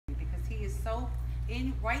so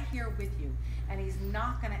right here with you, and he's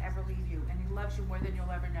not going to ever leave you, and he loves you more than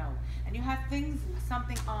you'll ever know. And you have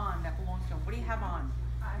something on that belongs to him. What do you have on?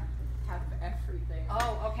 I have everything.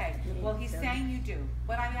 Oh, okay. Well, he's saying you do.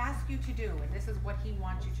 What I ask you to do, and this is what he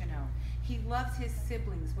wants you to know, he loves his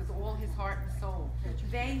siblings with all his heart and soul.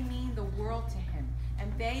 They mean the world to him, and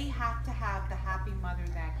they have to have the happy mother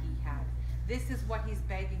that he had. This is what he's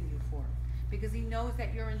begging you for, because he knows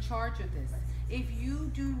that you're in charge of this. If you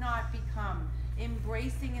do not become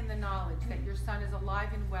embracing in the knowledge that your son is alive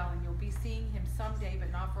and well, and you'll be seeing him someday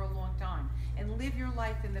but not for a long time, and live your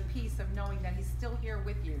life in the peace of knowing that he's still here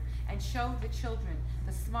with you, and show the children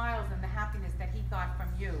the smiles and the happiness that he got from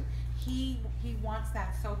you, he wants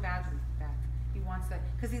that so badly, Beth. He wants that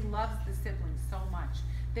because he loves the siblings so much.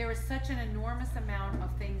 There is such an enormous amount of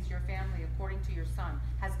things your family, according to your son,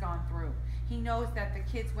 has gone through. He knows that the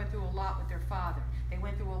kids went through a lot with their father. They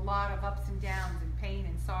went through a lot of ups and downs and pain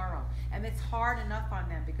and sorrow. And it's hard enough on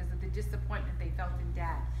them because of the disappointment they felt in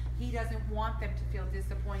dad. He doesn't want them to feel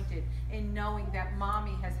disappointed in knowing that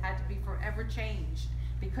mommy has had to be forever changed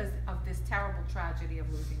because of this terrible tragedy of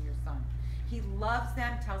losing your son. He loves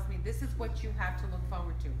them, tells me this is what you have to look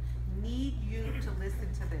forward to. Need you to listen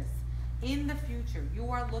to this. In the future, you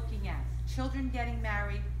are looking at children getting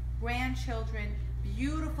married, grandchildren,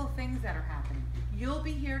 beautiful things that are happening. You'll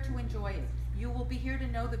be here to enjoy it. You will be here to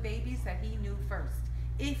know the babies that he knew first.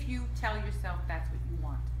 If you tell yourself that's what you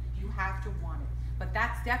want. You have to want it. But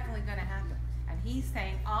that's definitely going to happen. And he's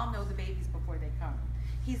saying, I'll know the babies before they come.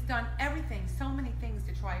 He's done everything, so many things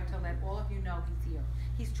to try to let all of you know he's here.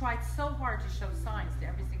 He's tried so hard to show signs to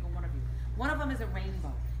every single one of you. One of them is a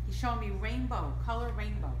rainbow. He's shown me rainbow, color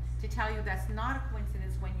rainbow, to tell you that's not a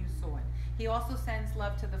coincidence when you saw it. He also sends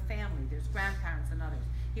love to the family. There's grandparents and others.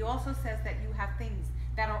 He also says that you have things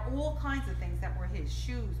that are all kinds of things that were his.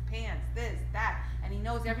 Shoes, pants, this, that. And he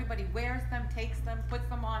knows everybody wears them, takes them, puts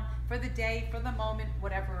them on for the day, for the moment,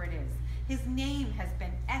 whatever it is. His name has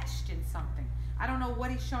been etched in something. I don't know what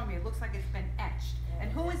he's showing me. It looks like it's been etched. Yeah,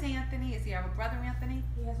 and who is Anthony? Does he have a brother Anthony?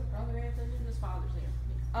 He has a brother Anthony and his father's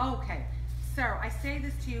Anthony. Okay. Sir, I say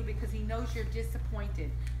this to you because he knows you're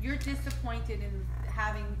disappointed. You're disappointed in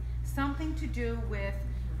having something to do with,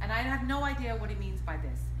 and I have no idea what he means by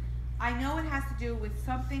this. I know it has to do with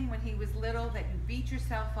something when he was little that you beat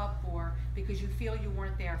yourself up for because you feel you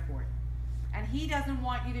weren't there for it. And he doesn't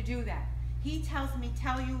want you to do that. He tells me,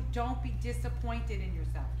 tell you, don't be disappointed in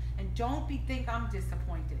yourself. And don't think I'm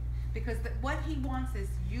disappointed. Because what he wants is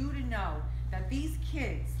you to know that these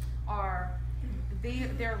kids are,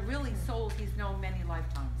 they're really souls he's known many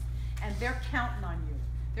lifetimes. And they're counting on you.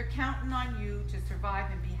 They're counting on you to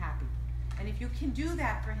survive and be happy. And if you can do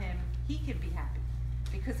that for him, he can be happy.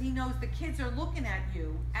 Because he knows the kids are looking at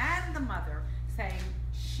you and the mother saying,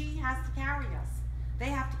 she has to carry us. They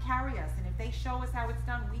have to carry us. And if they show us how it's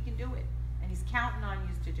done, we can do it. And he's counting on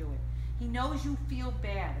you to do it. He knows you feel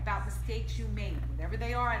bad about mistakes you made. Whatever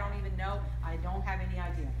they are, I don't even know. I don't have any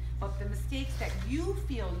idea. But the mistakes that you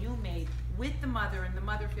feel you made with the mother and the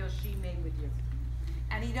mother feels she made with you.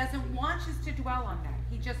 And he doesn't want us to dwell on that.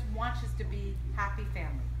 He just wants us to be happy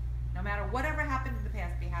family. No matter whatever happened in the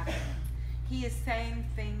past, be happy. He is saying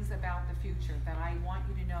things about the future that I want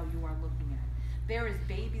you to know you are looking at. There is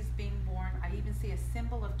babies being born. I even see a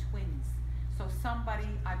symbol of twins. So somebody,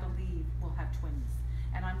 I believe, will have twins.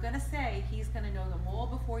 And I'm going to say he's going to know them all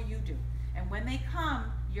before you do. And when they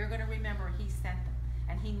come, you're going to remember he sent them.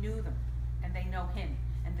 And he knew them. And they know him.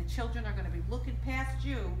 And the children are going to be looking past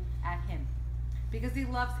you at him. Because he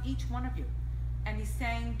loves each one of you. And he's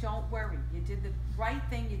saying, don't worry. You did the right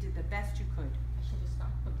thing. You did the best you could. I should have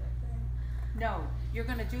stopped with that thing. No, you're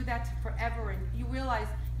going to do that forever. And you realize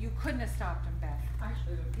you couldn't have stopped him, Beth. I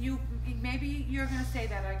should have. Maybe you're going to say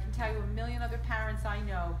that. I can tell you a million other parents I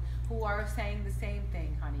know who are saying the same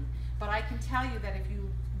thing, honey. But I can tell you that if you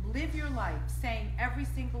live your life saying every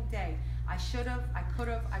single day, I should have, I could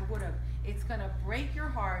have, I would have, it's going to break your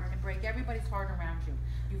heart and break everybody's heart around you.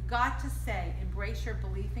 You've got to say, embrace your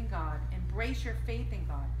belief in God, embrace your faith in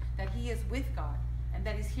God, that he is with God and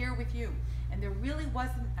that he's here with you. And there really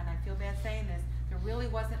wasn't, and I feel bad saying this, there really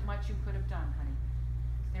wasn't much you could have done, honey.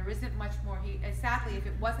 There isn't much more. And sadly, if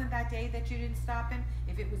it wasn't that day that you didn't stop him,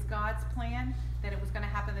 if it was God's plan, then it was going to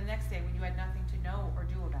happen the next day when you had nothing to know or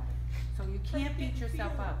do about it. So you can't beat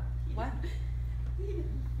yourself up. What? He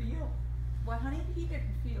didn't feel. What, honey? He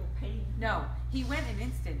didn't feel pain. No, he went an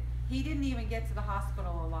instant. He didn't even get to the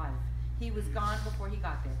hospital alive. He was gone before he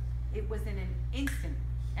got there. It was in an instant.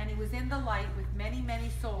 And he was in the light with many, many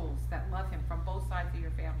souls that love him from both sides of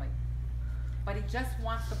your family. But he just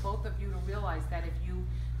wants the both of you to realize that if you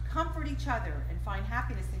comfort each other and find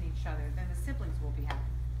happiness in each other, then the siblings will be happy.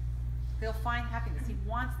 They'll find happiness. He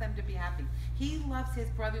wants them to be happy. He loves his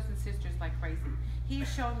brothers and sisters like crazy. He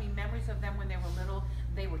showed me memories of them when they were little.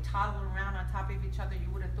 They were toddling around on top of each other. You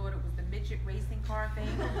would have thought it was the midget racing car thing.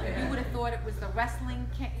 You would have thought it was the wrestling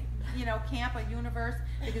camp or universe,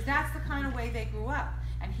 because that's the kind of way they grew up.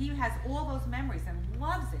 And he has all those memories and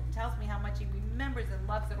loves it, and tells me how much he remembers and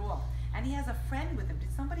loves it all. And he has a friend with him.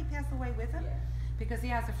 Did somebody pass away with him? Yeah. Because he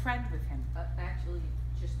has a friend with him. Actually,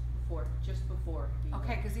 just before.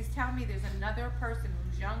 Okay, because he's telling me there's another person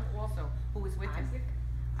who's young also who was with him. Isaac?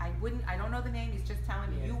 I don't know the name, he's just telling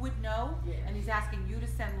me Yeah. you would know, Yeah. and he's asking you to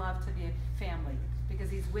send love to the family, because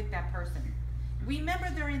he's with that person. Remember,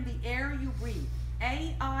 they're in the air you breathe.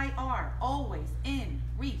 AIR, always in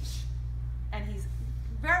reach. And he's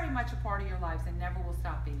very much a part of your lives and never will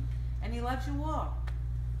stop being. And he loves you all.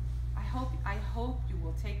 I hope you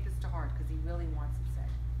will take this to heart, because he really wants it said.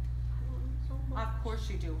 I love him so much. Of course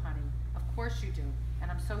you do, honey. Of course you do. And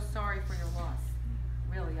I'm so sorry for your loss.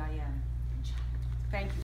 Really, I am. Thank you.